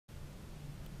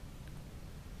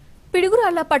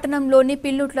పిడుగురాళ్ల పట్టణంలోని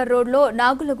పిల్లుట్ల రోడ్లో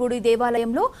నాగులగూడి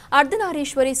దేవాలయంలో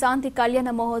అర్ధనారీశ్వరి శాంతి కళ్యాణ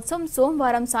మహోత్సవం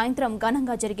సోమవారం సాయంత్రం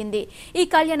ఘనంగా జరిగింది. ఈ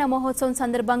కళ్యాణ మహోత్సవం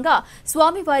సందర్భంగా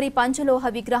స్వామివారి పంచలోహ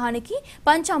విగ్రహానికి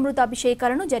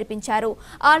పంచామృతాభిషేకాలను జరిపించారు.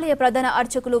 ఆలయ ప్రధాన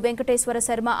అర్చకులు వెంకటేశ్వర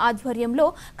శర్మ ఆధ్వర్యంలో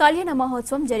కళ్యాణ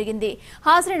మహోత్సవం జరిగింది.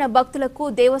 హాజరైన భక్తులకు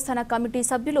దేవస్థాన కమిటీ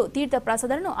సభ్యులు తీర్థ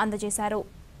ప్రసాదాలను అందజేశారు.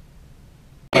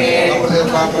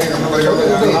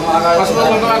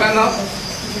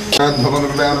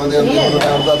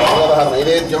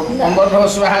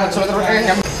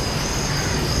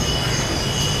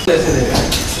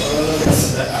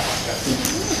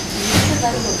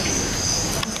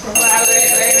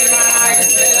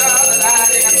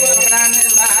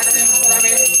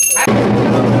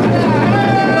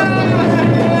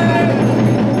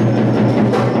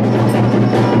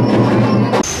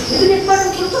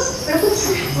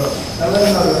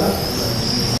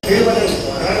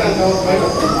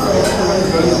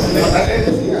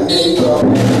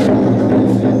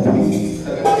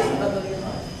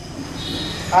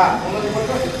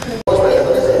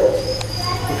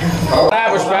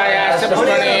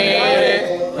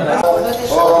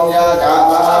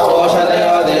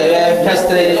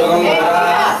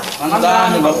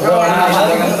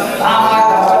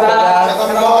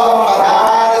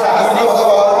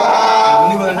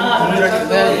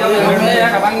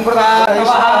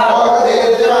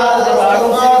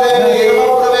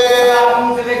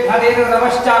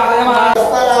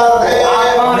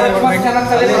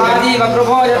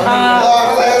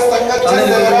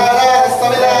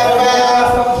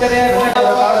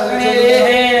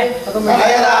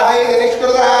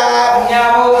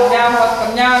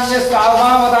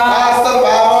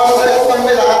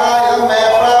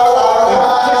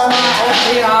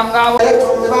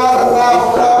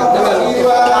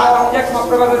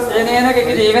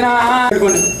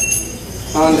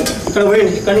 ఇక్కడ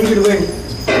పోయింది, ఇక్కడ నుంచి ఇటు పోయింది,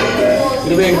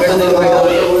 ఇటు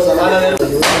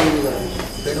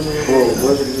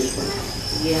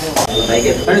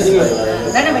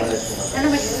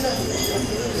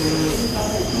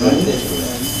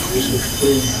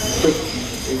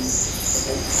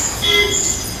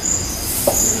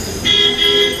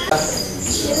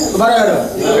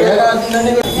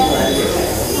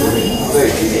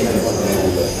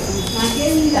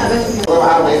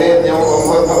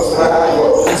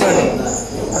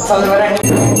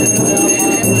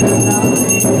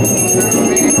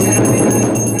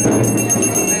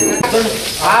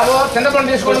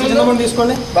చిన్నపండు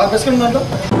తీసుకోండి బాగా పెసుకుంది దాంట్లో.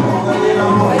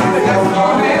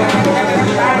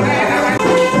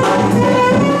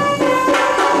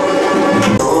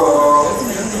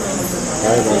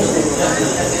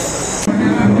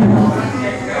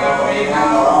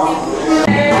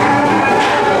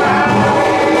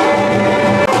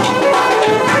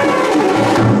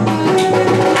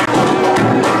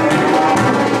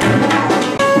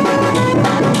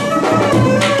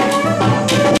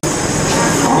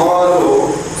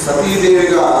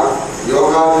 సతీదేవిగా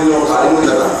యోగాదిలో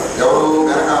కాలిముందట ఎవరు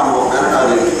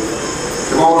వెనకాదేవి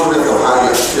హిమవంతుడి యొక్క భార్య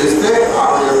చేస్తే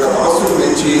ఆవిడ యొక్క తపస్సును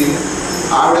పెంచి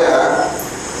ఆవిడ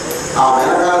ఆ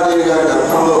వెనకాదేవి గారి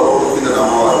గర్భంలో పుట్టిందట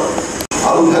అమ్మవారు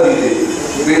అరుంధతీదేవి.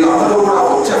 వీళ్ళందరూ కూడా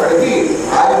వచ్చి అక్కడికి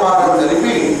రాయపాఠం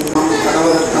జరిపి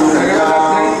భగవద్గం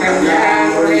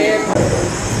కన్యామణి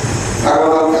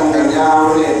భగవద్గం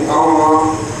కన్యామణి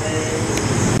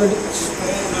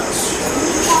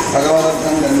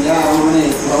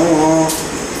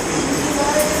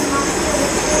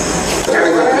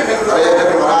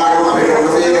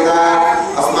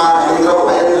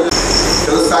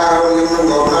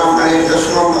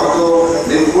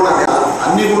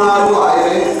అన్ని గుణాలు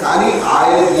ఆయనే, కానీ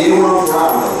ఆయన ఏ గుణం కూడా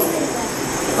ఉండదు.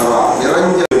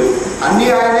 నిరంజన్ అన్ని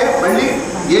ఆయనే, మళ్ళీ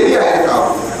ఏది ఆయన కాదు.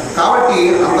 కాబట్టి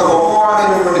అంత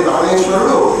గొప్పవాడైనటువంటి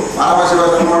పరమేశ్వరుడు పరమశివ